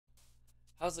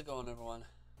How's it going, everyone?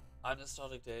 I'm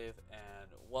Nostalgic Dave, and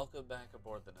welcome back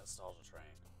aboard the Nostalgia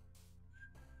Train.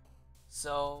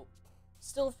 So,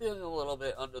 still feeling a little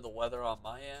bit under the weather on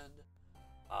my end,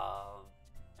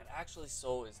 and actually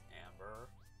so is Amber.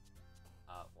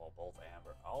 Well, both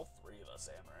Amber, all three of us,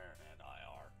 Amber, Aaron, and I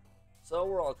are. So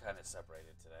we're all kind of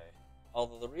separated today.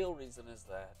 Although the real reason is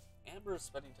that Amber is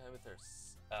spending time with her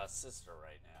sister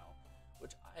right now,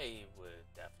 which I would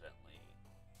definitely,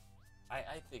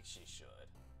 I think she should.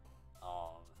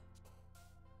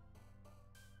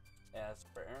 As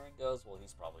for Aaron goes, well,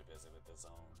 he's probably busy with his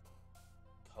own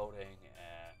coding,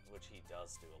 and which he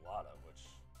does do a lot of, which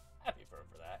happy for him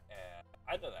for that. And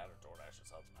either that or DoorDash or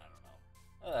something, I don't know.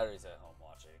 Either he's at home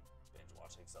watching, binge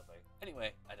watching something.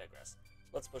 Anyway, I digress.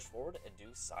 Let's push forward and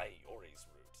do Sayori's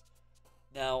route.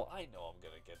 Now, I know I'm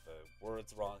going to get the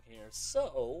words wrong here,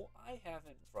 so I have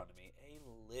in front of me a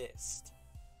list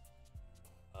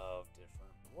of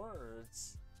different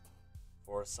words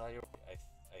for Sayori,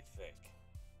 I think.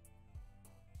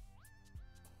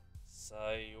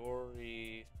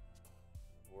 Sayori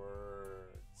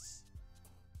words.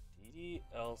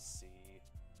 DDLC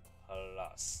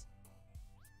plus.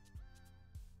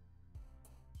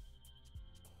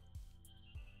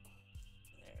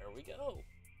 There we go.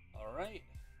 Alright.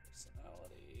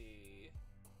 Personality.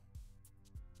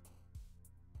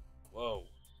 Whoa.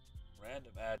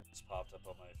 Random ad just popped up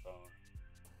on my phone.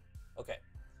 Okay.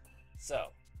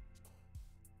 So.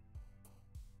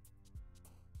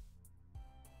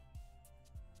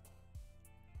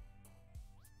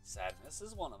 Sadness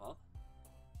is one of them.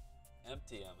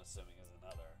 Empty, I'm assuming, is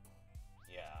another.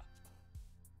 Yeah.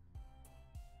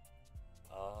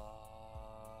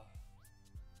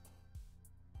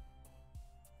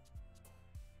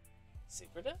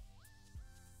 Secretive?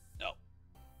 No.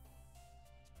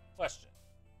 Question.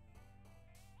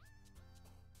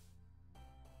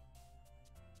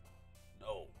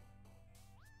 No.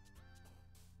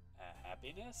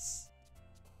 Happiness?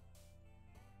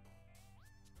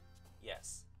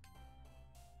 Yes.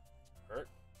 Hurt?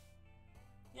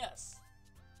 Yes.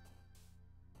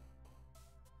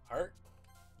 Heart?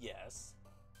 Yes.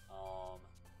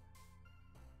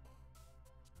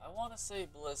 I want to say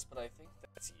bliss, but I think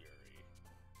that's Yuri.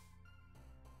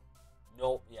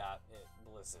 Nope, yeah,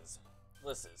 bliss is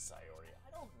Sayori.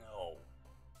 I don't know.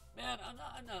 Man,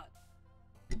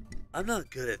 I'm not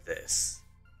good at this.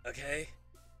 Okay?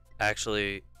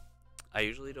 Actually, I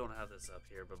usually don't have this up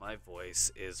here, but my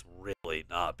voice is really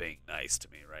not being nice to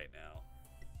me right now.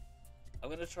 I'm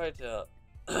gonna try to...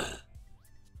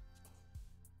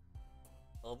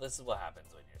 Well, this is what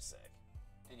happens when you're sick,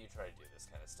 and you try to do this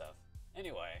kind of stuff.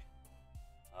 Anyway,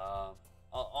 I'll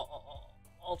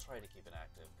try to keep an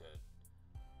active, good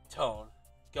tone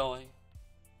going.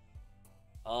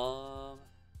 What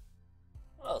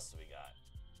else do we got?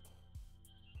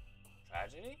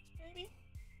 Tragedy, maybe?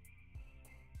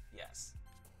 Yes.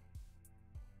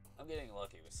 I'm getting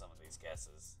lucky with some of these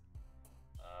guesses.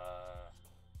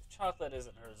 If chocolate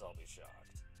isn't hers, I'll be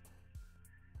shocked.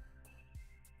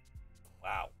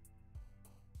 Wow.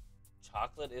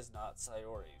 Chocolate is not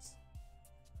Sayori's.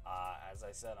 As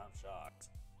I said, I'm shocked.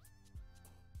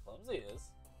 Clumsy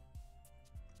is.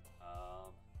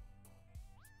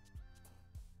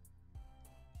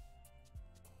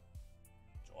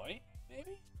 Joy,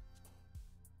 maybe?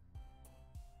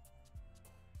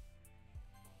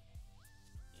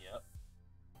 Yep.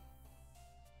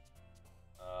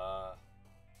 I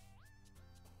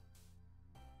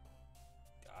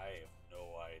have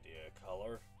no idea.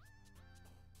 Color?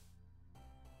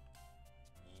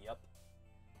 Yep.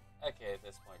 Okay, at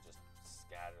this point, just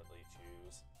scatteredly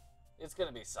choose. It's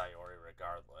gonna be Sayori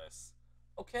regardless.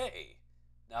 Okay,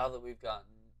 now that we've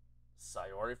gotten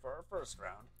Sayori for our first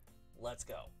round, let's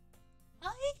go.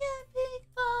 Hi again, Big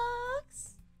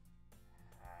Fox.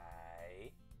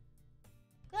 Hi.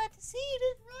 Glad to see you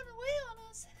didn't run away on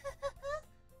us.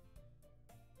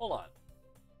 Hold on.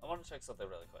 I want to check something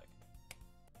really quick.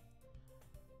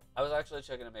 I was actually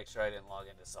checking to make sure I didn't log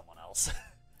into someone else.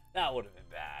 That would have been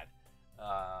bad.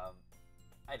 I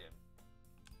didn't.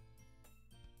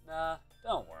 Nah,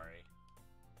 don't worry.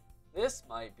 This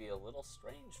might be a little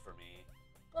strange for me,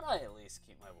 but I at least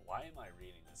keep my... Why am I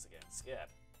reading this again? Skip.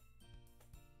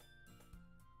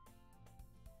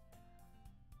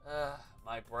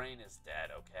 My brain is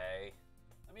dead, okay?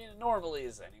 I mean, it normally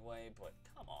is anyway, but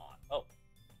come on. Oh,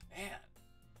 man.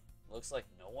 Looks like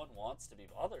no one wants to be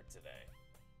bothered today.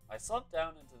 I slumped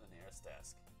down into the nearest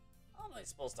desk. How am I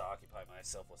supposed to occupy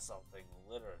myself with something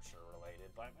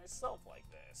literature-related by myself like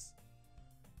this?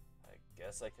 I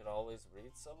guess I could always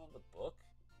read some of the book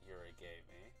Yuri gave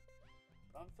me,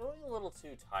 but I'm feeling a little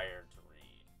too tired to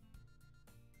read.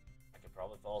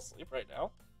 fall asleep right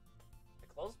now. I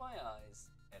close my eyes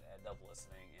and end up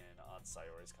listening in on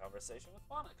Sayori's conversation with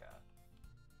Monica.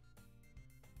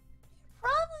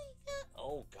 Probably good.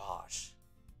 Oh gosh.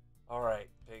 Alright,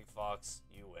 Pig Fox,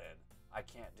 you win. I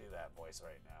can't do that voice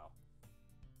right now.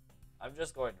 I'm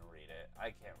just going to read it.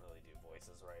 I can't really do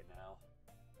voices right now.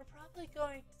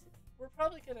 We're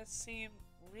probably gonna seem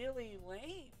really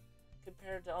lame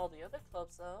compared to all the other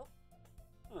clubs though.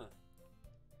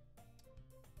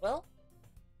 Well,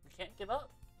 we can't give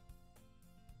up.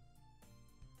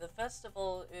 The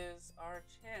festival is our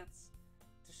chance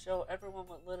to show everyone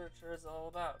what literature is all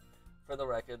about. For the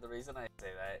record, the reason I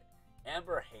say that,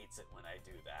 Amber hates it when I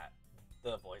do that.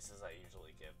 The voices I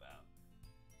usually give them.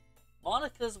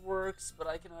 Monica's works, but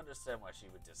I can understand why she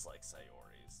would dislike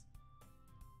Sayori's.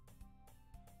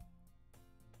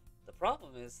 The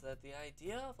problem is that the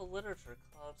idea of a literature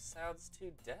club sounds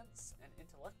too dense and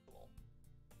intellectual.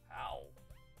 How?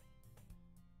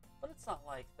 But it's not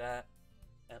like that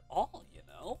at all, you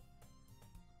know?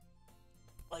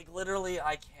 Like, literally,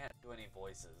 I can't do any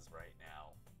voices right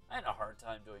now. I had a hard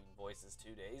time doing voices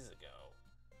 2 days ago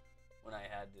when I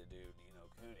had to do Nino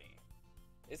Kuni.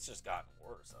 It's just gotten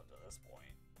worse up to this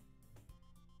point.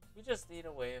 We just need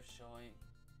a way of showing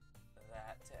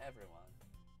that to everyone.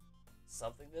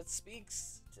 Something that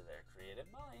speaks to their creative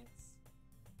minds.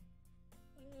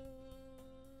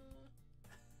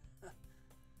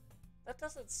 That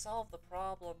doesn't solve the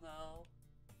problem, though.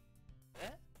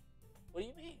 Eh? What do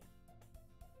you mean?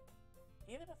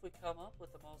 Even if we come up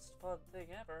with the most fun thing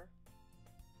ever,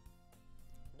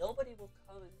 nobody will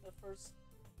come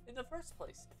in the first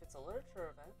place if it's a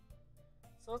literature event.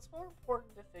 So it's more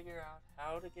important to figure out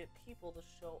how to get people to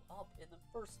show up in the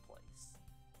first place.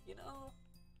 You know?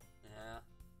 Yeah.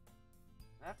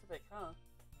 After they come,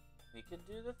 we can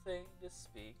do the thing to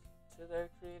speak to their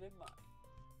creative mind.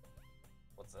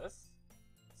 What's this?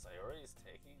 Sayori is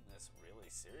taking this really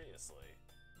seriously.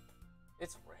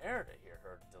 It's rare to hear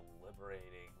her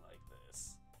deliberating like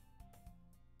this.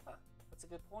 Huh, that's a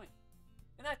good point.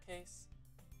 In that case,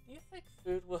 do you think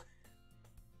food will...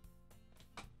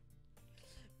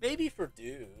 Maybe for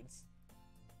dudes.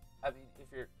 I mean,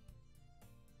 if you're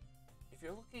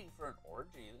looking for an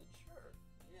orgy, then sure,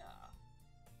 yeah.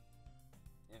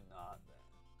 If not, then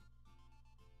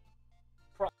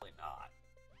probably not.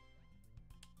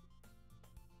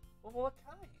 Well, what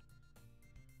kind?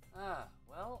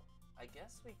 Well, I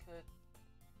guess we could...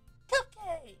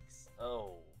 Cupcakes!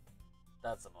 Oh,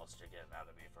 that's the most you're getting out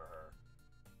of me for her.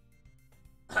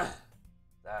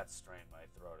 That strained my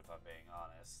throat if I'm being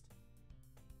honest.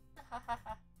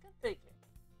 Good thinking.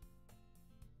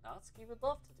 Natsuki would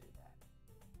love to do that.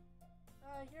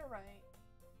 You're right.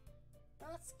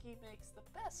 Natsuki makes the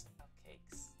best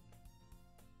cupcakes.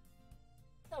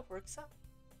 That works out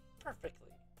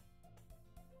perfectly.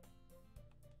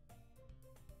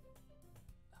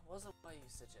 That wasn't why you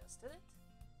suggested it.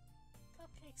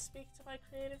 Cupcakes speak to my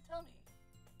creative tummy.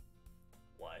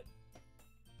 What?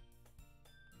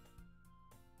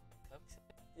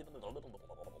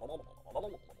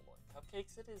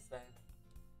 Cupcakes it is then.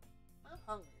 I'm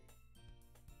hungry.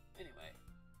 Anyway,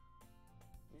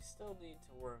 we still need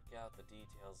to work out the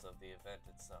details of the event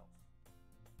itself.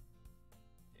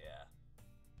 Yeah.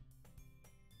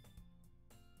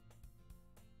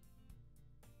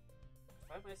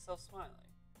 I find myself smiling.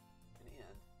 In the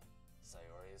end,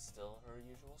 Sayori is still her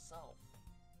usual self.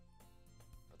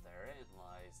 But therein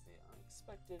lies the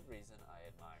unexpected reason I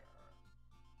admire her.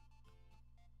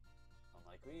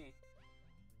 Unlike me,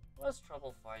 who has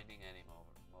trouble finding any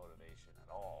motivation at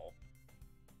all,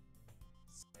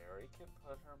 Sayori can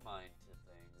put her mind to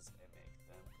things and make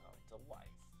them come to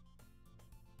life.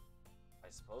 I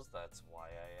suppose that's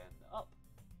why I end up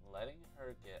letting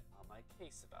her get on my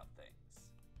case about things.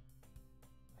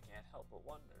 I can't help but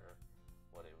wonder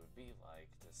what it would be like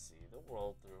to see the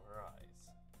world through her eyes.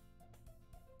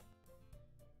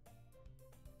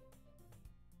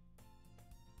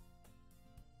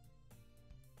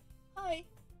 Hi.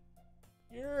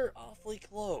 You're awfully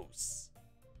close.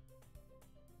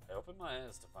 I open my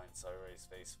eyes to find Sayori's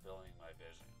face filling my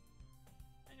vision.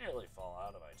 I nearly fall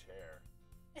out of my chair.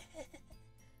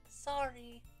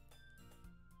 Sorry.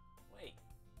 Wait.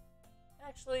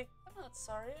 Actually, I'm not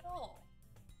sorry at all.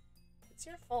 It's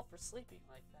your fault for sleeping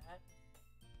like that.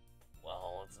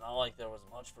 Well, it's not like there was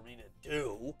much for me to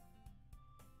do.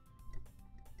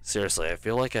 Seriously, I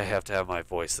feel like I have to have my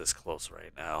voice this close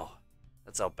right now.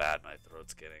 That's how bad my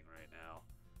throat's getting right now.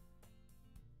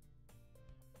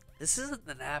 This isn't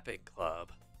the napping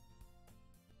club.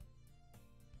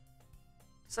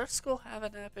 Does our school have a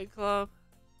napping club?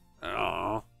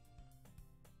 Oh.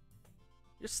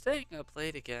 You're staying up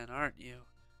late again, aren't you?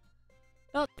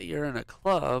 Now that you're in a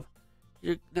club,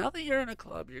 you're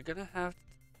gonna have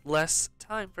less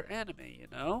time for anime, you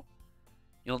know?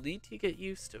 You'll need to get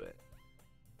used to it.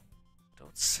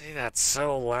 Don't say that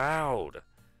so loud.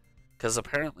 Because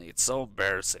apparently it's so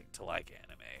embarrassing to like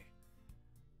anime.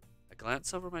 I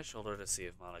glance over my shoulder to see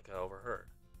if Monica overheard.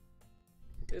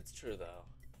 It's true, though.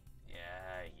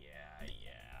 Yeah.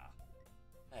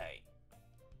 Hey,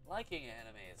 liking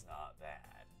anime is not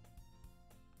bad.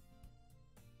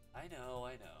 I know.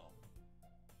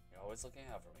 You're always looking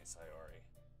out for me, Sayori.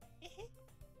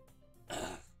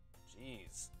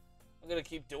 Jeez. I'm gonna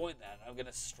keep doing that, and I'm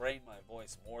gonna strain my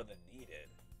voice more than needed.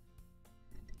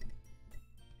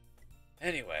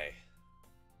 Anyway.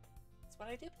 That's what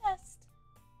I do best.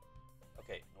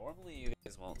 Okay, normally you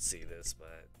guys won't see this,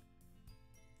 but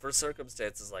for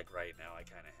circumstances like right now, I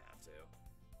kind of have to.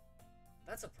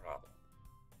 That's a problem.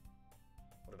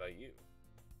 What about you?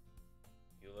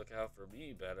 You look out for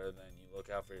me better than you look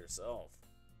out for yourself.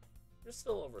 You're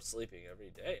still oversleeping every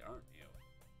day, aren't you?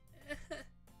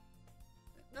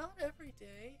 Not every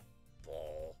day.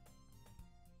 Bull.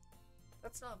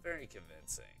 That's not very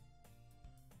convincing.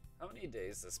 How many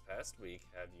days this past week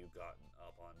have you gotten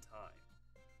up on time?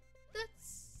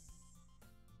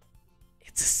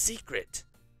 It's a secret.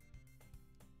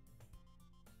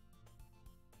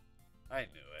 I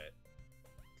knew it.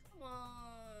 Come on.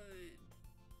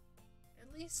 At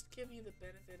least give me the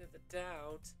benefit of the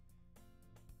doubt.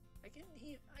 I can't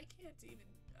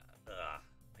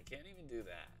even do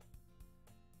that.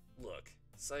 Look,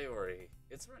 Sayori,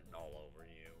 it's written all over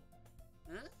you.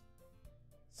 Huh?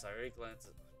 Sayori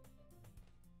glances.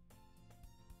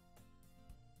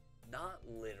 Not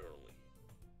literally.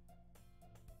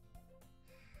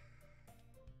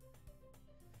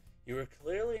 You were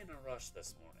clearly in a rush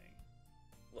this morning.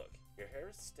 Look, your hair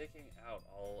is sticking out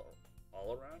all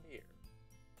around here.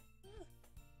 Huh.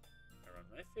 I run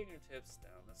my fingertips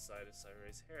down the side of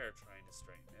Sayori's hair, trying to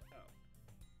straighten it out.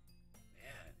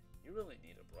 Man, you really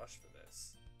need a brush for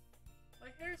this.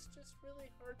 My hair's just really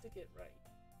hard to get right.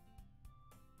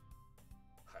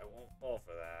 I won't fall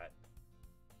for that.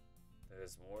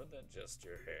 There's more than just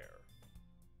your hair.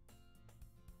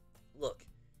 Look,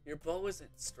 your bow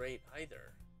isn't straight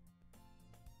either.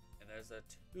 And there's a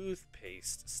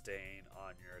toothpaste stain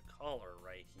on your collar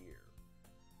right here.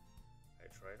 I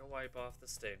try to wipe off the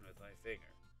stain with my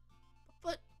finger.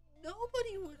 But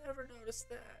nobody would ever notice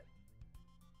that.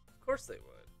 Of course they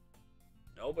would.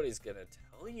 Nobody's gonna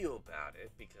tell you about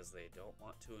it because they don't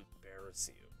want to embarrass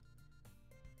you.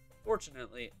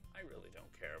 Fortunately, I really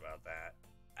don't care about that.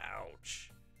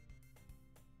 Ouch.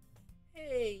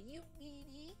 Hey, you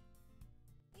meanie.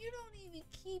 You don't even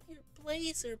keep your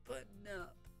blazer buttoned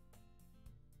up.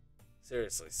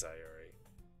 Seriously, Sayori,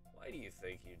 why do you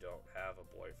think you don't have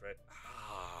a boyfriend?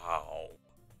 Ow.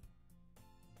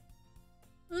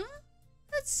 Huh?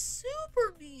 That's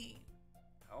super mean.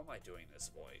 How am I doing this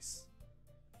voice?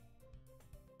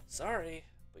 Sorry,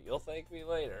 but you'll thank me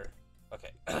later.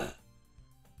 Okay.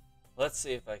 Let's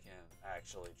see if I can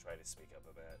actually try to speak up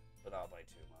a bit, but not by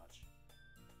too much.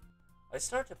 I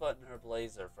start to button her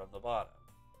blazer from the bottom.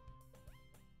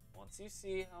 Once you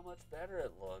see how much better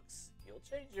it looks, you'll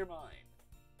change your mind.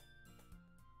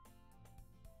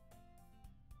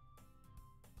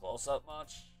 Close up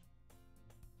much?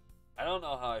 I don't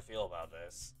know how I feel about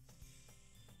this.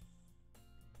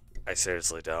 I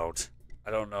seriously don't.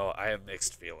 I don't know. I have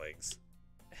mixed feelings.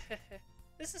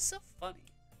 This is so funny.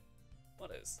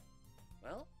 What is?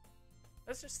 Well,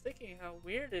 I was just thinking how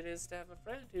weird it is to have a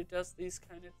friend who does these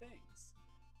kind of things.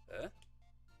 Huh?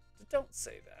 Don't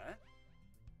say that.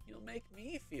 You'll make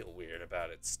me feel weird about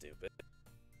it, stupid.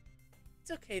 It's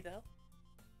okay, though.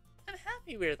 I'm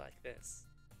happy we're like this.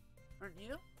 Aren't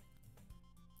you?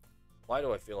 Why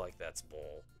do I feel like that's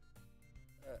bull?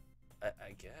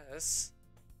 I guess.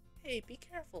 Hey, be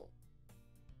careful.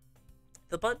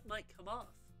 The button might come off.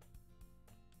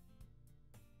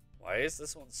 Why is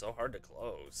this one so hard to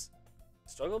close? I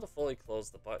struggle to fully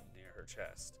close the button near her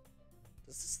chest.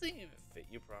 Does this thing even fit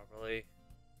you properly?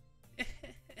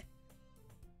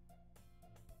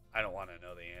 I don't want to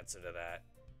know the answer to that.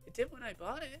 It did when I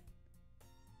bought it.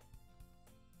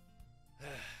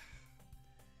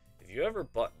 If you ever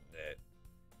buttoned it,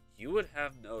 you would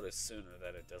have noticed sooner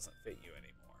that it doesn't fit you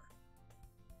anymore.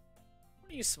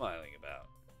 What are you smiling about?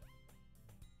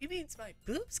 It means my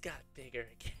boobs got bigger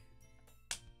again.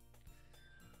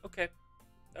 Okay.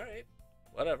 Alright.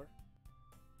 Whatever.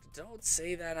 Don't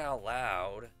say that out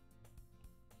loud.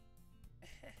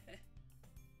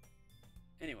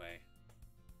 Anyway,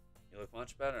 you look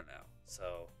much better now,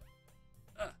 so...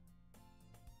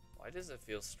 Why does it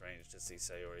feel strange to see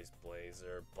Sayori's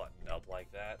blazer buttoned up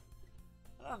like that?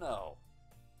 I don't know.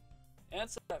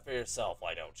 Answer that for yourself,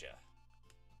 why don't you?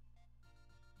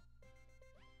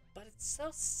 But it's so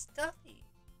stuffy.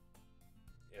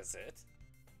 Is it?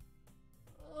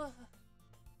 Ugh.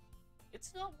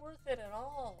 It's not worth it at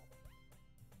all.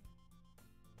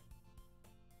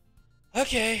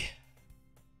 Okay.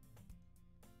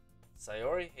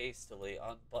 Sayori hastily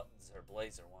unbuttons her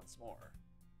blazer once more.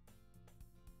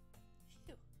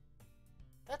 Phew.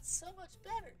 That's so much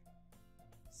better.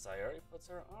 Sayori puts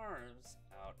her arms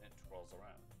out and twirls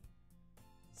around.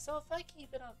 So if I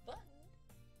keep it unbuttoned,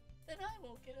 then I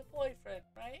won't get a boyfriend,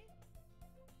 right?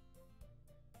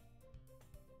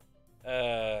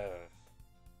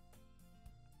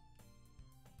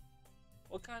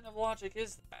 What kind of logic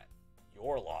is that?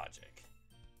 Your logic.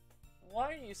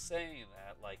 Why are you saying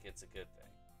that like it's a good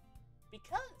thing?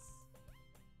 Because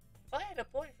if I had a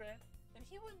boyfriend, then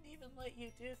he wouldn't even let you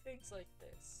do things like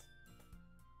this.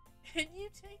 And you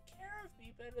take care of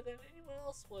me better than anyone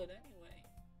else would anyway.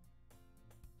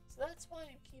 So that's why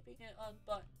I'm keeping it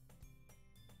unbuttoned.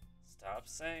 Stop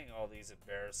saying all these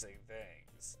embarrassing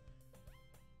things.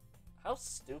 How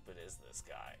stupid is this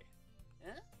guy?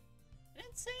 Huh? I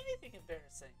didn't say anything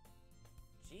embarrassing.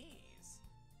 Jeez.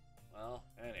 Well,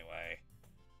 anyway,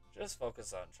 just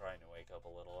focus on trying to wake up a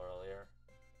little earlier.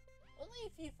 Only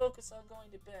if you focus on going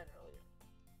to bed earlier.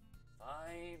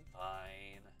 Fine,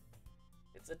 fine.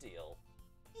 It's a deal.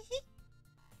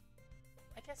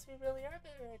 I guess we really are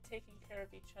better at taking care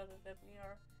of each other than we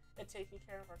are at taking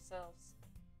care of ourselves.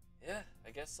 Yeah,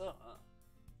 I guess so, huh?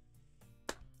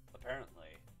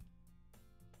 Apparently.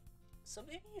 So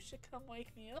maybe you should come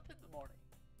wake me up in the morning.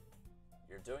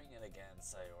 You're doing it again,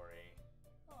 Sayori.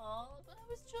 Aw, but I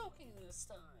was joking this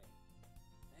time.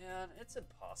 Man, it's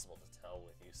impossible to tell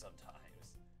with you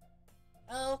sometimes.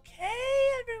 Okay,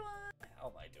 everyone. How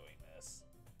am I doing this?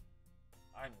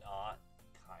 I'm not,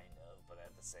 kind of, but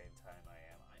at the same time I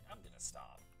am. I'm gonna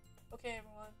stop. Okay,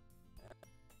 everyone.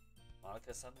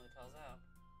 Monica suddenly calls out,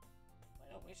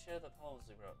 why don't we share the poems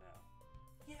we wrote now?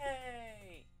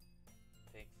 Yay!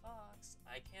 Big Fox,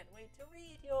 I can't wait to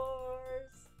read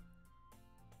yours.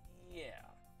 Yeah,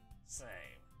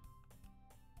 same.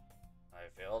 I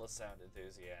fail to sound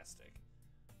enthusiastic,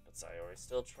 but Sayori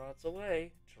still trots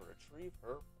away to retrieve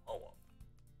her poem.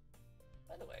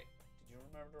 By the way, did you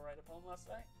remember to write a poem last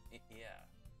night? Yeah.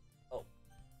 Oh.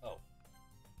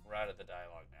 We're out of the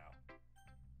dialogue now.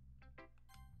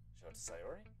 Show it to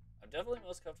Sayori? I'm definitely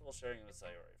most comfortable sharing it with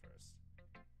Sayori first.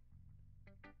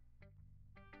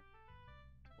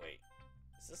 Wait,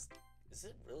 is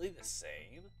it really the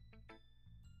same?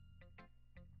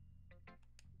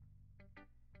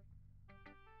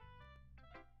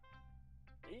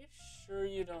 Are you sure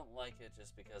you don't like it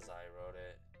just because I wrote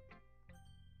it?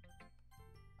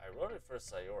 I wrote it for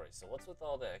Sayori, so what's with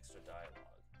all the extra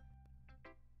dialogue?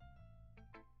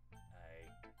 I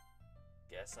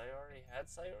guess I already had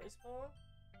Sayori's poem?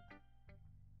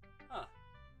 Huh.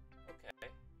 Okay.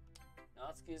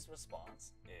 Natsuki's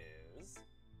response is...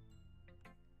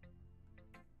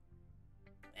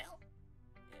 Well,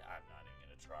 yeah, I'm not even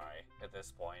gonna try at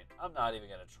this point. I'm not even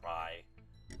gonna try.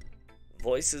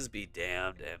 Voices be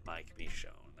damned and Mike be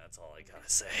shown. That's all I gotta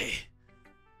say.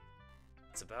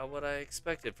 It's about what I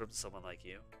expected from someone like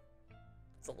you.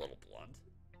 It's a little blunt.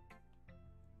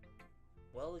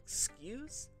 Well,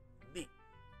 excuse me.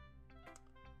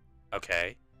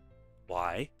 Okay.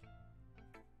 Why?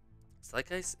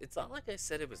 It's not like I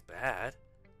said it was bad.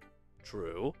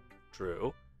 True.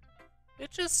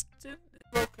 It just didn't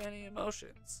evoke any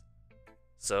emotions.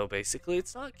 So basically,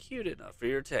 it's not cute enough for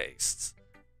your tastes.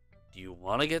 Do you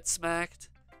want to get smacked?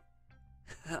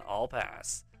 I'll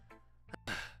pass.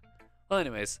 Well,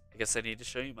 anyways, I guess I need to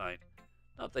show you mine.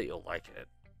 Not that you'll like it.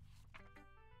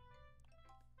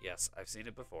 Yes, I've seen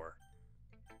it before.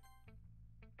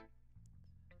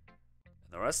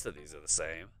 And the rest of these are the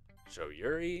same. Show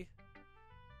Yuri.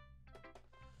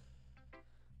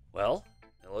 Well,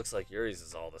 it looks like Yuri's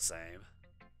is all the same.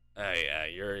 Oh yeah,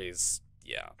 Yuri's...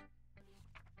 yeah.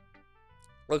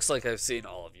 Looks like I've seen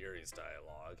all of Yuri's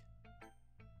dialogue.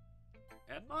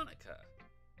 And Monica.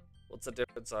 What's the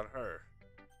difference on her?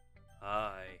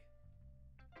 Hi.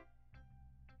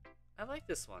 I like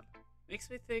this one. Makes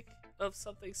me think of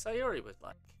something Sayori would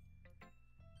like.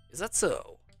 Is that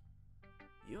so?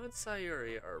 You and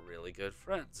Sayori are really good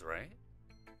friends, right?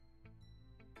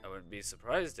 I wouldn't be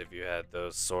surprised if you had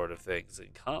those sort of things in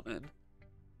common.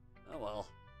 Oh well.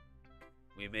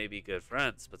 We may be good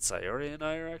friends, but Sayori and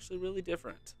I are actually really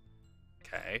different.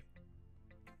 Okay.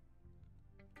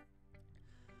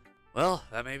 Well,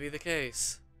 that may be the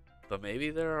case. But maybe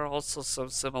there are also some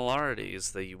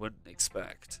similarities that you wouldn't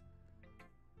expect.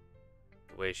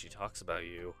 The way she talks about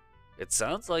you, it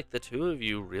sounds like the two of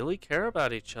you really care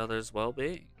about each other's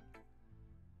well-being.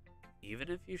 Even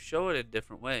if you show it in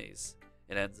different ways,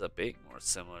 it ends up being more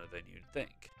similar than you'd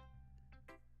think.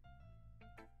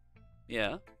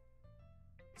 Yeah.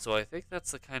 So I think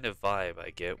that's the kind of vibe I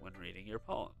get when reading your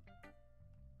poem.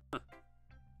 Huh.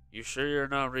 You sure you're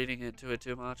not reading into it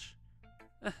too much?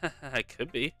 I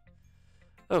could be.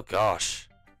 Oh gosh.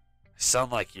 I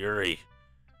sound like Yuri.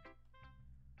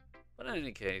 But in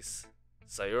any case,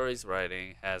 Sayori's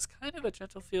writing has kind of a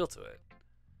gentle feel to it.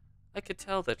 I could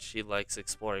tell that she likes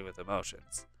exploring with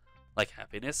emotions, like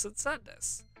happiness and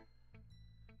sadness.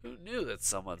 Who knew that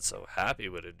someone so happy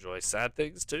would enjoy sad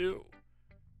things too?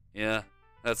 Yeah,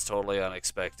 that's totally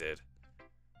unexpected.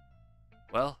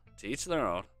 Well, to each their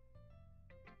own.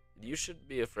 And you shouldn't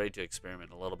be afraid to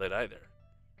experiment a little bit either.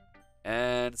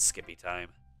 And Skippy time.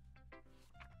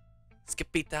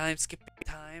 Skippy time, Skippy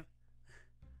time.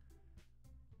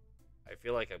 I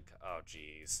feel like I'm... Oh,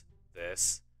 jeez.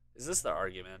 This? Is this the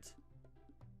argument?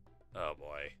 Oh,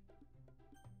 boy.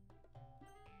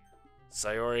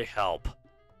 Sayori, help.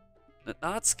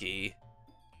 Natsuki.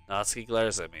 Natsuki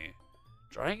glares at me,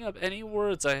 drying up any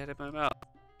words I had in my mouth.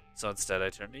 So instead I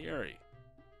turn to Yuri.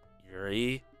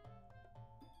 Yuri?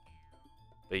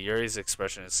 But Yuri's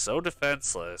expression is so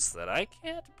defenseless that I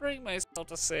can't bring myself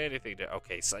to say anything to...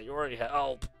 Okay, Sayori,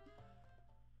 help!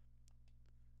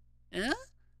 Huh?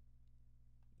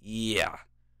 Yeah.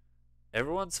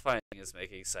 Everyone's fighting is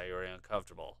making Sayori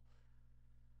uncomfortable.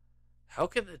 How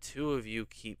can the two of you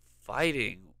keep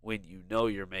fighting when you know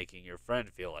you're making your friend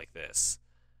feel like this?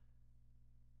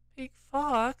 Big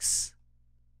Fox?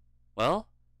 Well,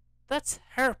 that's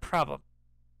her problem.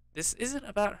 This isn't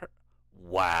about her...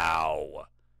 Wow.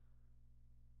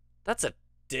 That's a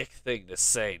dick thing to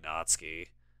say, Natsuki.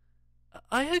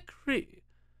 I agree.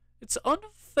 It's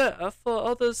unfair for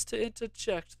others to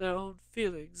interject their own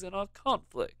feelings in our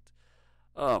conflict.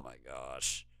 Oh my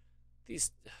gosh.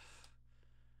 These...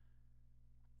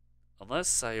 Unless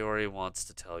Sayori wants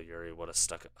to tell Yuri what a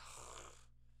stuck...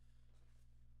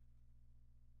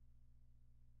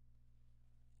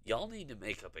 Y'all need to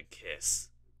make up and kiss.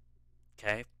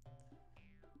 Okay?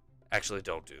 Actually,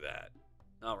 don't do that.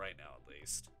 Not right now, at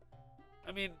least.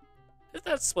 I mean, if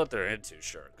that's what they're into,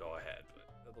 sure, go ahead. But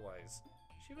otherwise,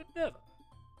 she would never.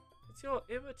 It's your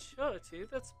immaturity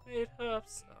that's made her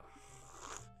upset.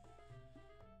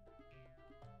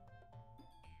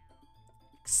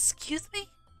 Excuse me?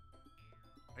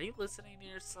 Are you listening to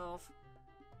yourself?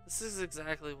 This is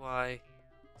exactly why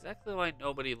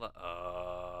nobody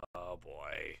oh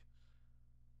boy.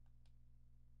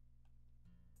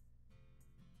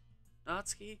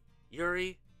 Natsuki,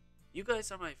 Yuri, you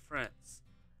guys are my friends.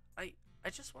 I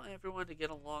just want everyone to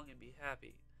get along and be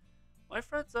happy. My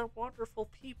friends are wonderful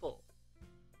people.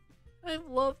 I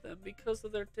love them because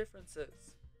of their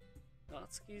differences.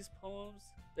 Natsuki's poems,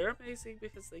 they're amazing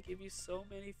because they give you so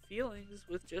many feelings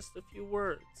with just a few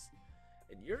words.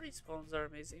 And Yuri's poems are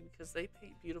amazing because they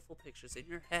paint beautiful pictures in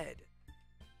your head.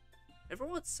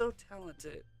 Everyone's so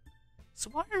talented. So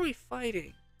why are we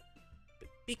fighting?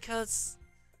 Because...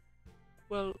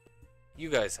 Well, you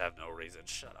guys have no reason.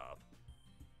 Shut up.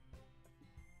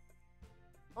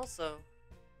 Also,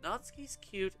 Natsuki's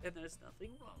cute and there's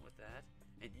nothing wrong with that.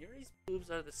 And Yuri's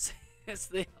boobs are the same as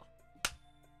they are.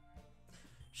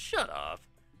 Shut up.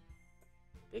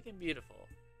 Big and beautiful.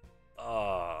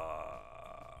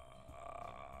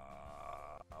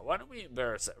 Why don't we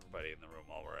embarrass everybody in the room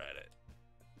while we're at it?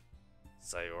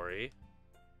 Sayori?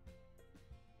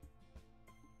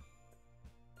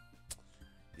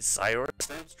 Sayori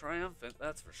stands triumphant,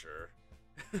 that's for sure.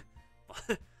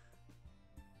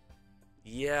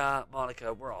 Yeah,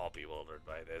 Monica, we're all bewildered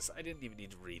by this. I didn't even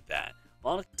need to read that.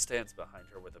 Monica stands behind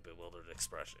her with a bewildered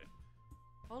expression.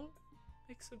 I'll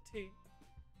make some tea.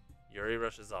 Yuri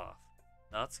rushes off.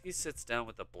 Natsuki sits down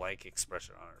with a blank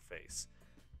expression on her face,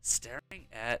 staring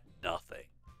at nothing.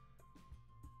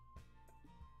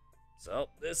 So,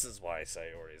 this is why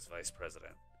Sayori is vice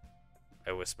president.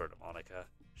 I whisper to Monica.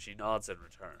 She nods in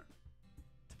return.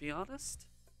 To be honest,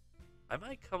 I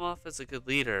might come off as a good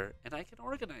leader, and I can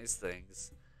organize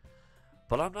things,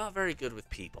 but I'm not very good with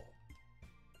people.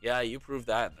 Yeah, you proved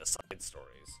that in the side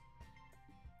stories.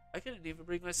 I couldn't even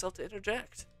bring myself to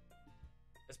interject.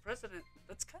 As president,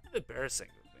 that's kind of embarrassing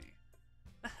with me.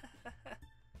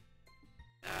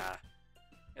 Nah,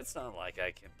 it's not like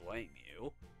I can blame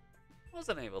you. I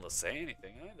wasn't able to say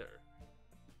anything either.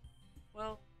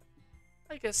 Well,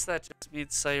 I guess that just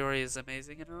means Sayori is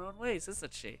amazing in her own ways,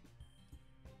 isn't she?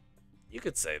 You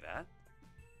could say that.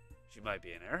 She might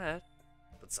be an airhead,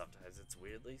 but sometimes it's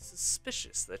weirdly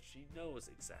suspicious that she knows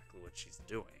exactly what she's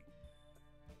doing.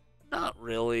 Not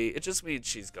really. It just means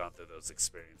she's gone through those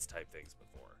experience type things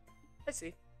before. I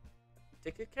see.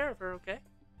 Take good care of her, okay?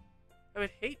 I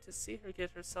would hate to see her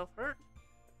get herself hurt.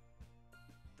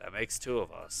 That makes two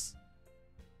of us.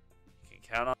 You can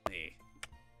count on me.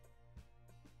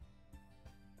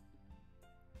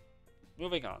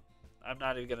 Moving on. I'm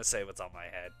not even gonna say what's on my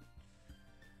head.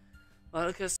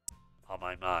 Monika's on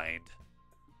my mind.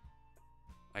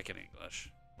 I can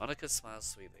English. Monika smiles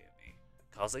sweetly at me,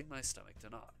 causing my stomach to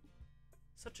knot.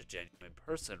 Such a genuine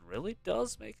person really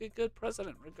does make a good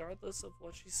president regardless of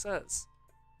what she says.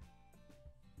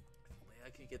 If only I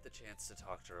could get the chance to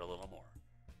talk to her a little more.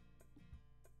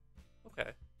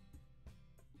 Okay.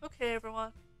 Okay,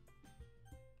 everyone.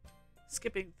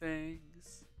 Skipping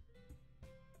things.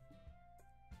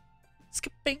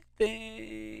 Skipping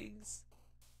things.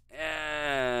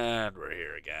 And we're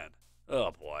here again.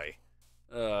 Oh boy.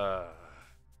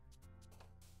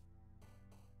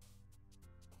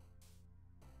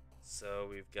 So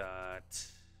we've got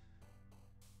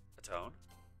a tone.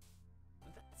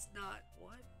 That's not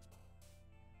what?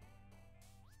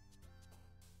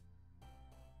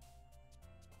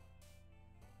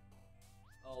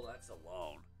 Oh, that's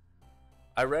alone.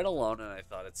 I read alone and I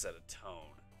thought it said a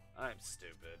tone. I'm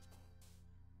stupid.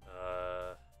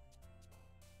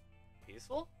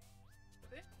 Peaceful? I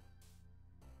think?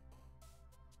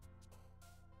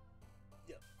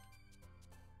 Yep.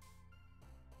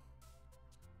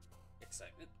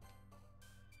 Excitement.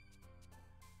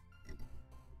 I'm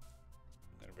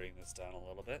gonna bring this down a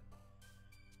little bit.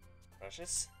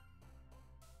 Precious.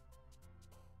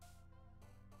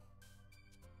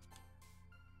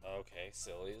 Okay,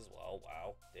 silly as well.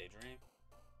 Wow. Daydream.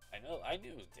 I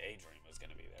knew Daydream was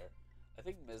gonna be there. I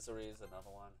think Misery is another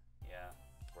one. Yeah.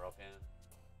 Broken.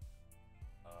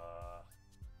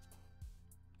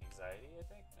 Anxiety, I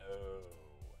think? No.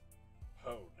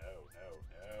 Oh, no.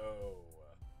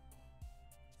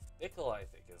 Fickle, I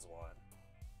think, is one.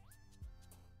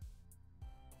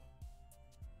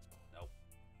 Nope.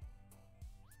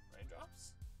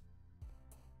 Raindrops?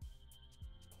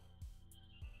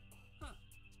 Huh.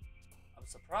 I'm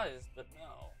surprised, but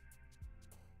no.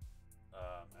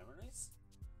 Memories?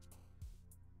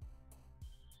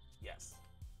 Yes.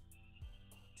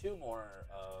 Two more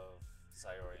of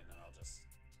Sayori and then I'll just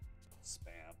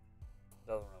spam.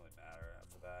 Doesn't really matter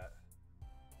after that.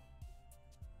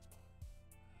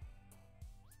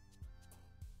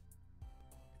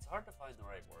 It's hard to find the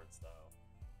right words though.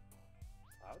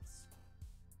 Clouds?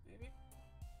 Maybe?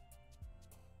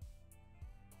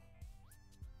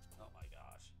 Oh my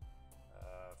gosh.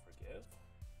 Forgive?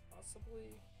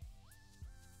 Possibly?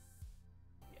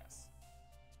 Yes.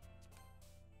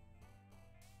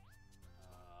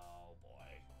 Oh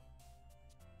boy.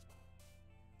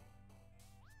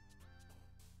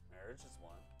 Marriage is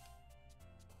one.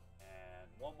 And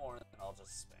one more and then I'll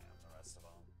just spam the rest of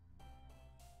them.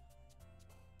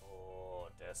 Oh,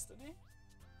 Destiny?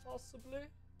 Possibly?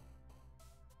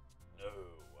 No.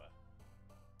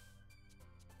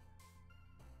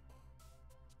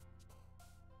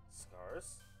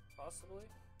 Scars? Possibly?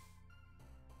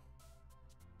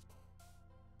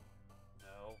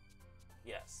 No.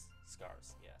 Yes.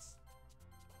 Scars, yes.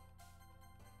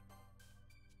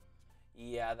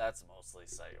 Yeah, that's mostly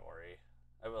Sayori.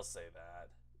 I will say that.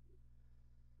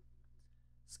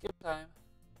 Skip time.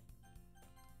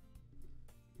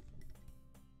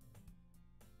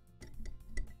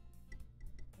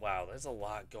 Wow, there's a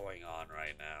lot going on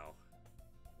right now.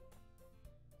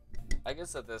 I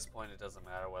guess at this point it doesn't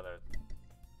matter whether...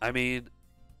 I mean,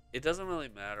 it doesn't really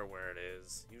matter where it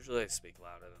is. Usually I speak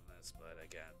louder than this, but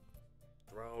again.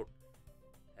 Throat,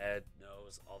 head,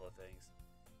 nose, all the things.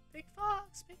 Big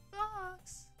Fox! Big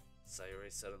Fox!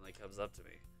 Sayori suddenly comes up to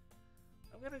me.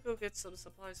 I'm gonna go get some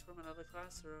supplies from another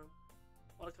classroom.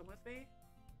 Wanna come with me?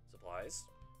 Supplies?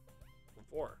 What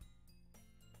for?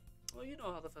 Well, you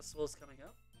know how the festival is coming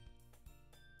up.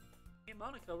 Me and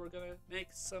Monica were gonna make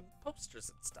some posters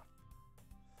and stuff.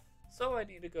 So I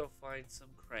need to go find some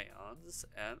crayons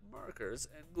and markers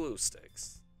and glue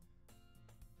sticks.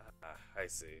 I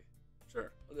see.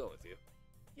 Sure, I'll go with you.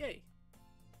 Yay.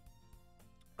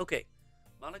 Okay,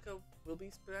 Monica will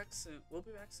be back soon. We'll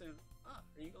be back soon.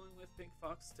 Are you going with Big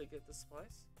Fox to get the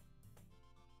supplies?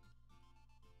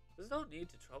 There's no need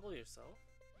to trouble yourself.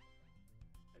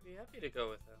 I'd be happy to go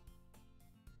with him.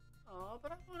 Aw,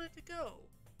 but I wanted to go.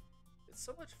 It's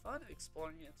so much fun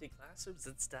exploring empty classrooms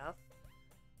and stuff.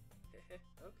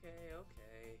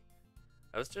 Okay.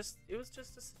 It was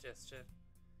just a suggestion.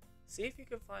 See if you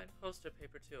can find poster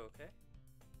paper too, okay?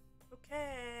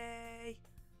 Okay.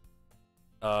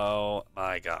 Oh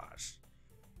my gosh.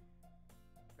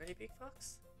 Ready, Big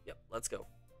Fox? Yep, let's go.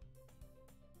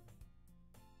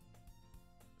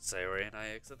 Sayori and I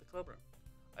exit the club room.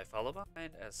 I follow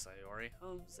behind as Sayori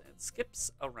hums and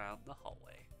skips around the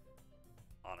hallway.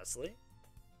 Honestly,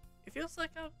 it feels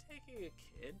like I'm taking a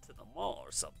kid to the mall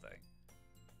or something.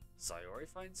 Sayori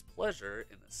finds pleasure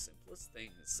in the simplest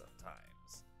things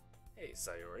sometimes. Hey,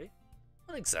 Sayori,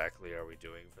 what exactly are we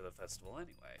doing for the festival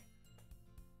anyway?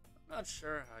 I'm not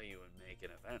sure how you would make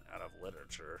an event out of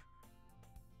literature.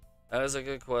 That is a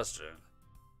good question.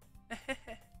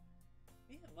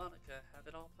 Me and Monica have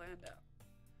it all planned out.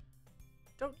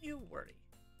 Don't you worry.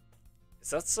 Is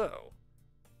that so?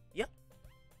 Yep.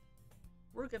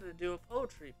 We're gonna do a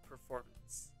poetry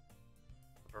performance.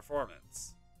 A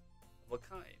performance? Of what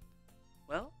kind?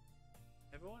 Well,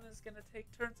 everyone is gonna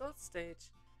take turns on stage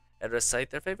and recite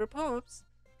their favorite poems.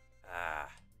 Ah,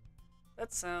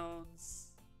 that sounds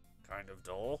kind of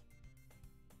dull.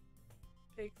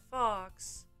 Big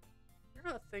Fox, you're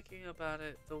not thinking about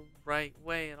it the right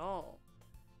way at all.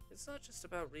 It's not just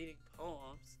about reading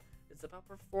poems, it's about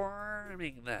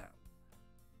performing them.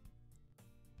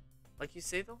 Like you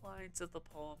say the lines of the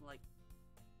poem like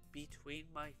between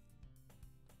my...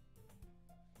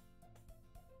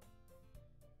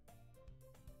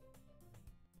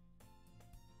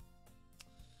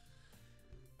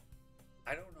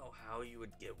 I don't know how you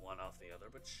would get one off the other,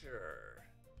 but sure.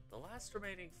 The last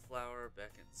remaining flower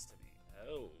beckons to me.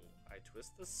 Oh, I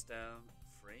twist the stem,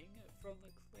 freeing it from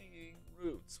the clinging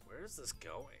roots. Where's this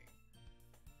going?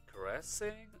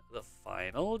 Caressing the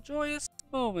final joyous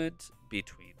moment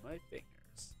between my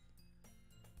fingers.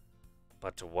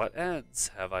 But to what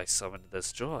ends have I summoned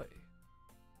this joy?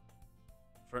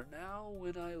 For now,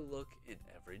 when I look in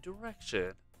every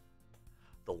direction,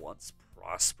 the once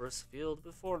prosperous field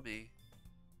before me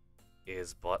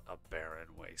is but a barren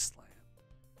wasteland.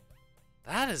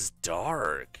 That is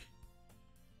dark.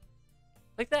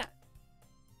 Like that.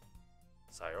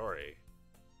 Sayori,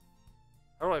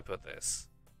 how do I put this?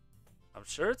 I'm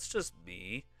sure it's just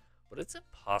me, but it's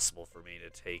impossible for me to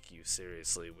take you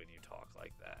seriously when you talk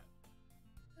like that.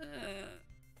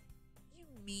 You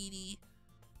meanie.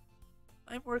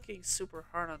 I'm working super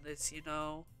hard on this, you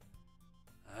know.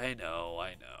 I know.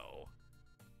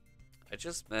 I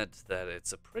just meant that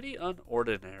it's a pretty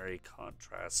unordinary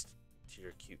contrast to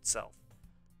your cute self.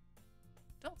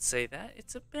 Don't say that,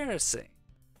 it's embarrassing.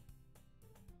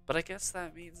 But I guess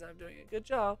that means I'm doing a good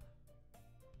job.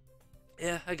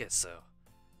 Yeah, I guess so.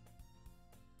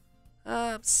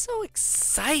 I'm so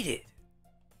excited.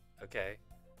 Okay,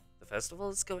 the festival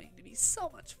is going to be so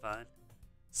much fun.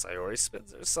 Sayori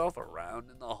spins herself around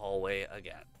in the hallway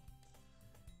again.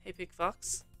 Hey, Pig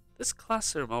Fox, this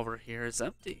classroom over here is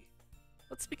empty.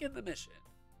 Let's begin the mission.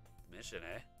 The mission,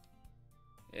 eh?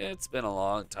 It's been a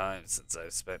long time since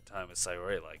I've spent time with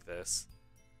Sayori like this.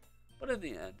 But in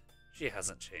the end, she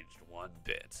hasn't changed one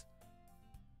bit.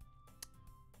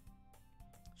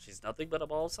 She's nothing but a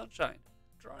ball of sunshine,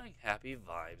 drawing happy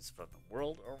vibes from the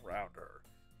world around her.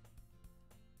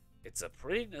 It's a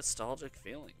pretty nostalgic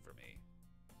feeling for me.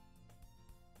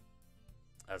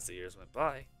 As the years went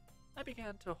by, I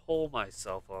began to hole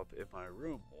myself up in my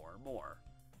room more and more.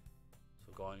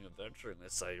 So going adventuring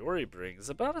with Sayori brings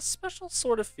about a special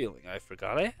sort of feeling I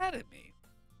forgot I had in me.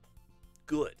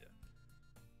 Good.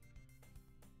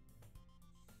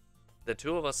 The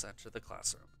two of us enter the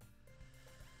classroom.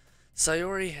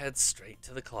 Sayori heads straight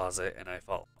to the closet and I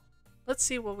follow. Let's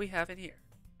see what we have in here.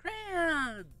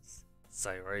 Crayons!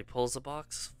 Sayori pulls a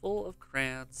box full of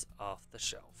crayons off the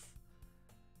shelf.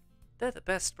 They're the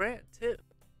best brand, too.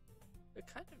 They're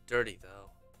kind of dirty,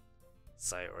 though.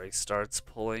 Sayori starts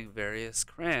pulling various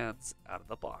crayons out of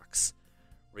the box,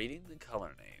 reading the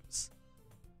color names.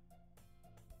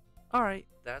 Alright,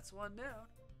 that's one down.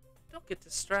 Don't get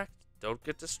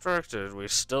distracted. We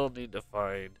still need to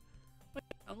find... Wait,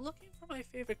 I'm looking for my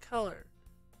favorite color.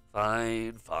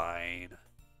 Fine.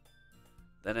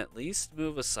 Then at least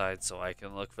move aside so I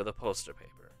can look for the poster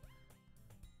paper.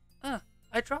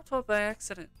 I dropped one by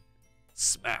accident.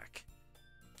 Smack.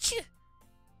 Chih!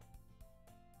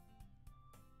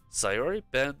 Sayori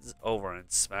bends over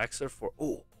and smacks her for...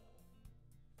 Oh!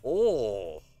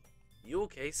 You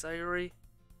okay, Sayori?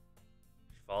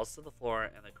 She falls to the floor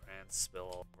and the crayons spill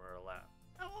over her lap.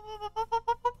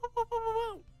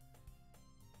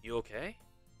 You okay?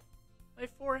 My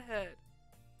forehead.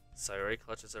 Sayori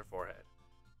clutches her forehead.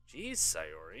 Geez,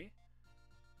 Sayori.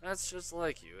 That's just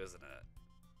like you, isn't it?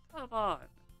 Come on.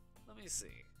 Let me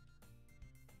see.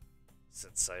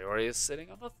 Since Sayori is sitting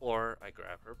on the floor, I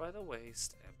grab her by the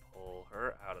waist and pull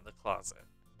her out of the closet.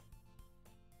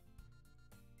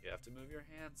 You have to move your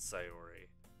hands, Sayori.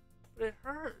 But it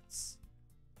hurts.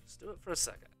 Just do it for a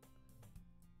second.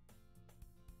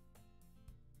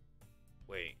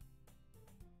 Wait.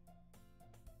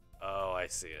 I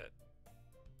see it.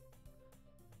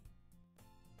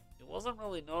 It wasn't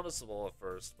really noticeable at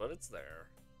first, but it's there.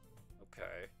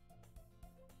 Okay.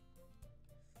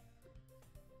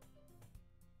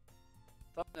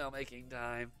 Thumbnail making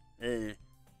time.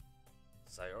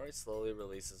 Sayori slowly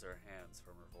releases her hands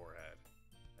from her forehead.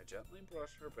 I gently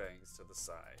brush her bangs to the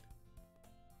side.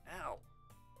 Ow!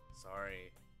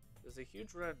 Sorry. There's a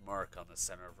huge red mark on the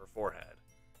center of her forehead.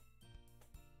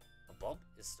 A bump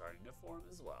is starting to form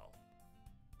as well.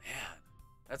 Man,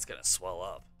 that's gonna swell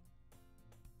up.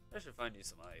 I should find you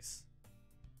some ice.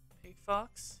 Pig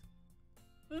Fox?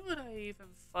 Where would I even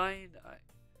find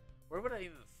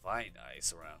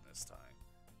ice around this time?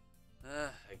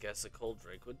 I guess a cold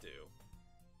drink would do.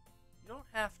 You don't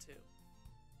have to.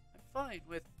 I'm fine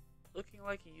with looking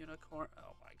like a unicorn.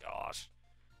 Oh my gosh.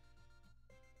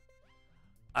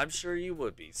 I'm sure you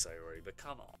would be, Sayori, but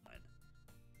come on.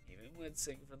 Even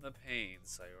wincing from the pain,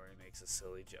 Sayori makes a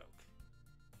silly joke.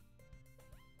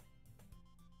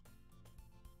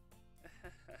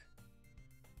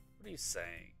 What are you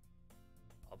saying?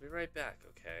 I'll be right back,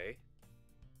 okay?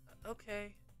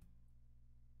 Okay.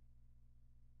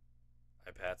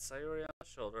 I pat Sayori on the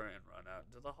shoulder and run out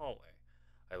into the hallway.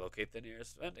 I locate the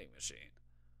nearest vending machine.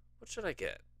 What should I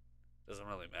get? Doesn't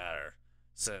really matter,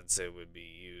 since it would be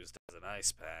used as an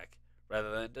ice pack rather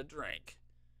than to drink.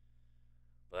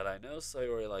 But I know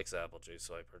Sayori likes apple juice,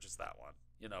 so I purchase that one.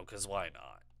 You know, 'cause why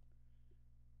not?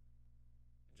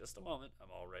 In just a moment,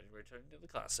 I'm already returning to the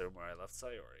classroom where I left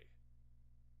Sayori.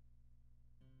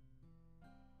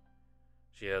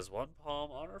 She has one palm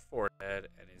on her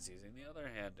forehead and is using the other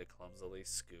hand to clumsily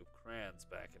scoop crayons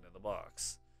back into the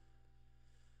box.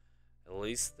 At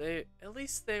least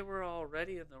they were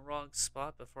already in the wrong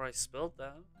spot before I spilled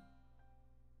them.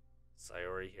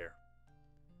 Sayori here.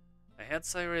 I hand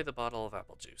Sayori the bottle of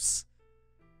apple juice.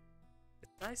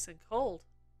 It's nice and cold.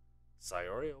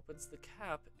 Sayori opens the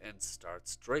cap and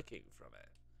starts drinking from it.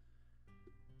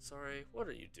 Sorry, what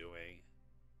are you doing?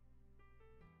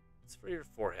 It's for your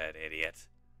forehead, idiot.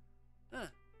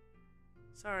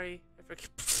 Sorry, I forget.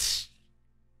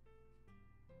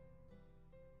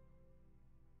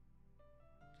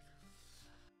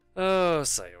 Oh,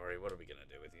 Sayori, what are we gonna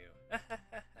do with you?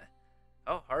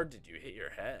 How hard did you hit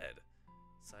your head?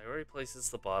 Sayori places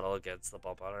the bottle against the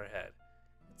bump on her head.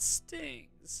 It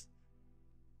stings.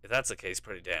 If that's the case,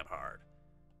 pretty damn hard.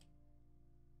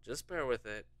 Just bear with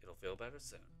it. It'll feel better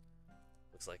soon.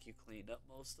 Looks like you cleaned up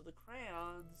most of the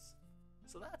crayons.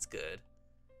 So that's good.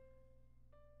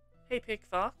 Hey, Pig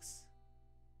Fox.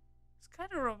 This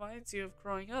kind of reminds you of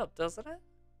growing up, doesn't it?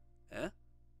 Eh?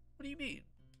 What do you mean?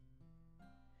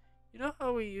 You know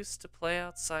how we used to play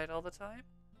outside all the time?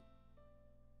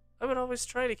 I would always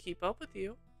try to keep up with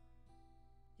you.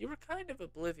 You were kind of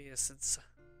oblivious and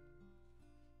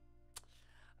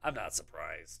I'm not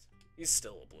surprised. He's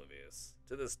still oblivious,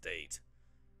 to this date.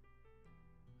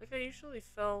 Like I usually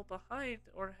fell behind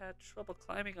or had trouble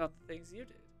climbing on the things you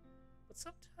did. But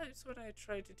sometimes when I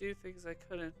tried to do things I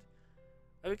couldn't,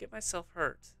 I would get myself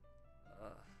hurt.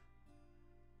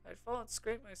 I'd fall and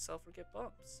scrape myself or get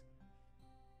bumps.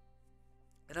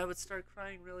 And I would start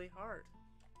crying really hard.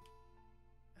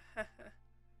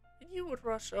 And you would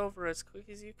rush over as quick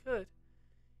as you could.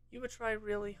 You would try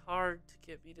really hard to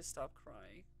get me to stop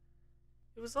crying.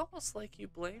 It was almost like you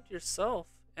blamed yourself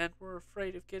and were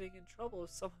afraid of getting in trouble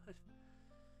if someone...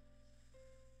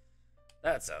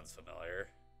 That sounds familiar.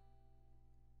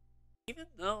 Even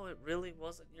though it really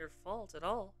wasn't your fault at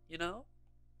all, you know?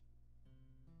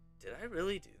 Did I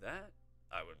really do that?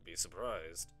 I wouldn't be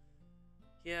surprised.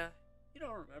 Yeah, you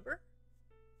don't remember?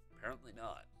 Apparently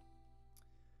not.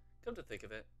 Come to think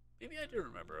of it, maybe I do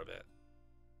remember a bit.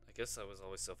 I guess I was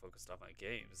always so focused on my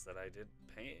games that I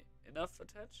didn't pay enough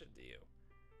attention to you.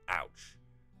 Ouch.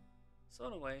 So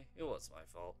in a way, it was my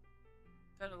fault.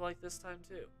 Kind of like this time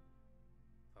too.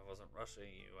 If I wasn't rushing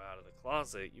you out of the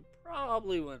closet, you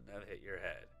probably wouldn't have hit your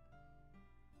head.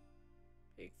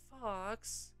 Big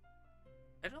Fox,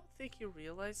 I don't think you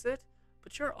realize it,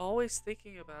 but you're always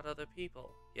thinking about other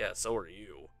people. Yeah, so are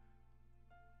you.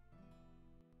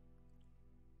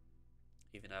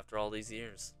 Even after all these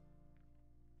years.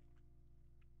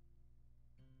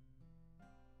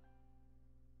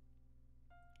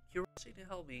 You're rushing to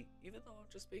help me, even though I'm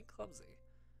just being clumsy.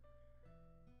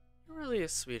 You're really a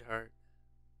sweetheart.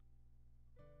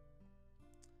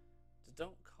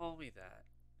 Don't call me that.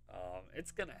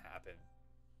 It's gonna happen,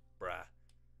 bruh.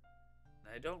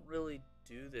 And I don't really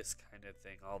do this kind of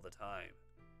thing all the time.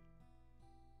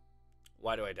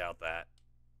 Why do I doubt that?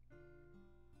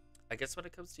 I guess when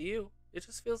it comes to you, it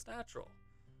just feels natural.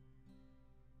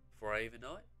 Before I even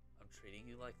know it, I'm treating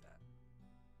you like that.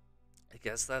 I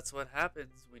guess that's what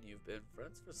happens when you've been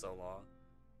friends for so long.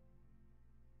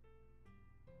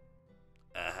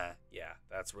 Uh-huh, yeah,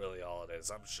 that's really all it is,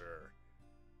 I'm sure.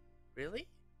 Really?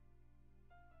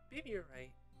 Maybe you're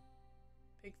right,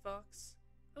 Pig Fox.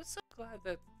 I'm so glad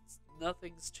that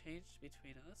nothing's changed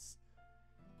between us.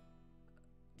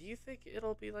 Do you think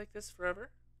it'll be like this forever?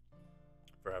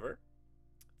 Forever?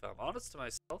 If I'm honest to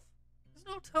myself, there's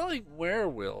no telling where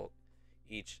we'll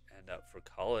each end up for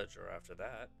college or after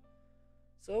that.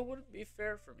 So it wouldn't be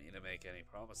fair for me to make any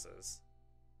promises.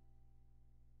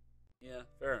 Yeah,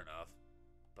 fair enough.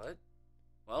 But,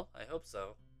 well, I hope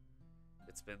so.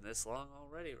 It's been this long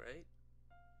already, right?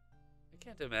 I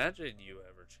can't imagine you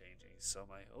ever changing, so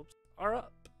my hopes are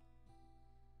up.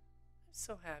 I'm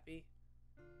so happy.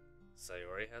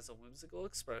 Sayori has a whimsical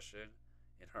expression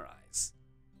in her eyes.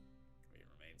 We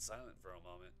remain silent for a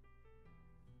moment.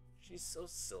 She's so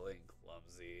silly and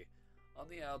clumsy on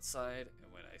the outside,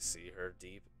 and when I see her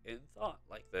deep in thought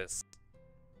like this,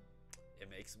 it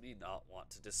makes me not want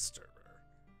to disturb her.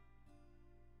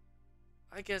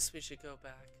 I guess we should go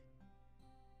back.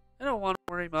 I don't want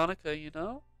to worry Monica, you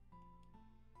know?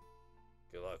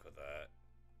 Good luck with that.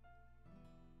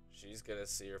 She's gonna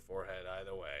see your forehead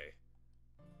either way.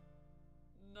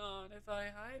 Not if I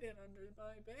hide it under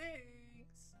my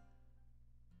bangs.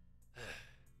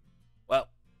 Well,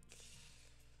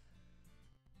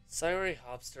 Sayori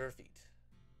hops to her feet.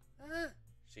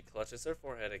 She clutches her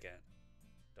forehead again.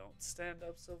 Don't stand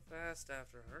up so fast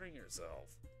after hurting yourself.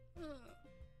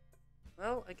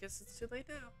 Well, I guess it's too late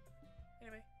now.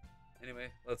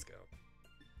 Anyway, let's go.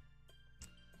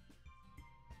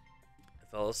 I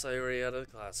follow Sayori out of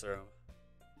the classroom.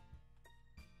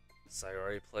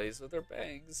 Sayori plays with her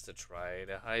bangs to try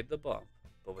to hide the bump,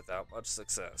 but without much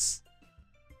success.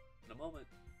 In a moment,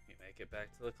 we make it back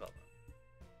to the clubroom.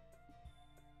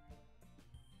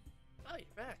 Oh,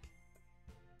 you're back.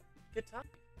 Good timing.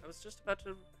 I was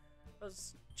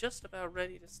just about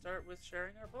ready to start with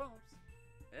sharing our poems.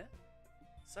 Yeah?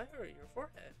 Sayori, your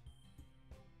forehead.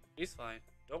 She's fine.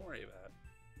 Don't worry about it.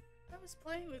 I was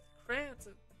playing with crayons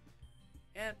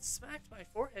and smacked my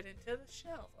forehead into the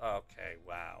shelf. Okay,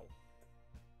 wow.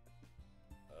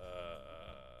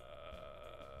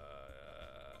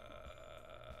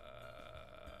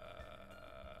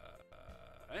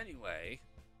 Anyway.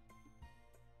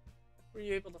 Were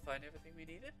you able to find everything we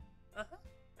needed? Uh-huh.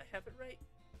 I have it right.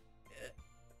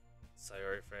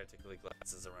 Sayori frantically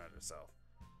glances around herself.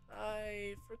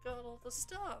 I forgot all the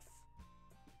stuff.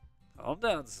 Calm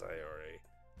down, Sayori.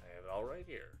 I have it all right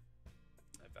here.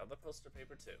 I found the poster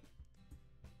paper, too.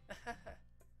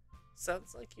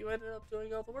 Sounds like you ended up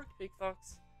doing all the work, Big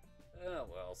Fox. Oh,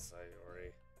 well,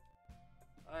 Sayori.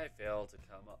 I failed to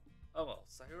come up... Oh, well,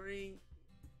 Sayori...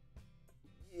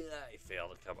 Yeah, I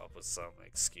failed to come up with some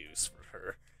excuse for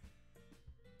her.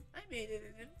 I made it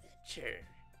an adventure.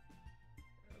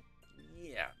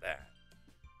 Yeah, that.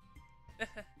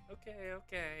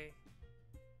 Okay.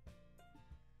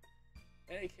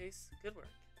 In any case, good work.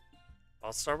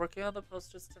 I'll start working on the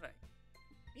posters tonight.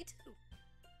 Me too.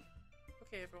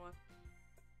 Okay, everyone.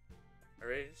 Are you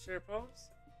ready to share poems?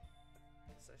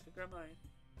 Guess I should grab mine.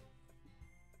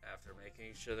 After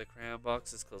making sure the crayon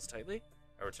box is closed tightly,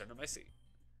 I return to my seat.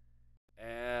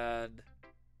 And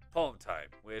poem time,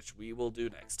 which we will do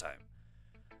next time.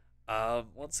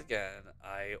 Once again,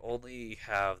 I only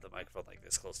have the microphone like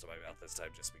this close to my mouth this time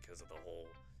just because of the whole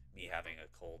me having a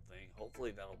cold thing.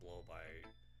 Hopefully that'll blow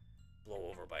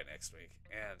over by next week.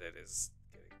 And it is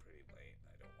getting pretty late.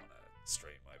 I don't want to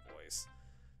strain my voice.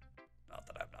 Not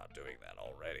that I'm not doing that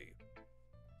already.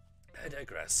 I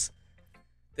digress.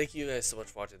 Thank you guys so much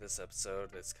for watching this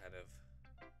episode. This kind of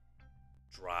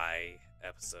dry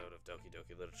episode of Doki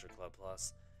Doki Literature Club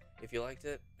Plus. If you liked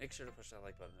it, make sure to push that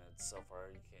like button. And so far,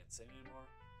 you can't say anymore.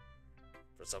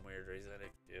 For some weird reason,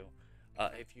 if you do.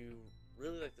 If you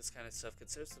really like this kind of stuff,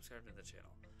 consider subscribing to the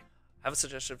channel. Have a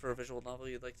suggestion for a visual novel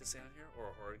you'd like to see on here, or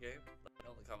a horror game? Let me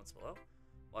know in the comments below.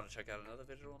 Want to check out another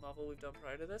visual novel we've done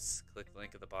prior to this? Click the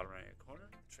link at the bottom right hand corner.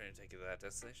 The train will take you to that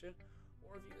destination.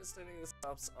 Or if you missed any of the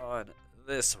stops on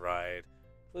this ride,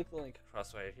 click the link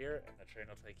across right here, and the train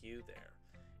will take you there.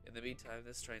 In the meantime,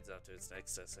 this train's out to its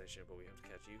next destination, but we have to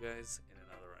catch you guys in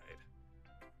another ride.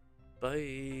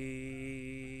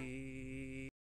 Bye!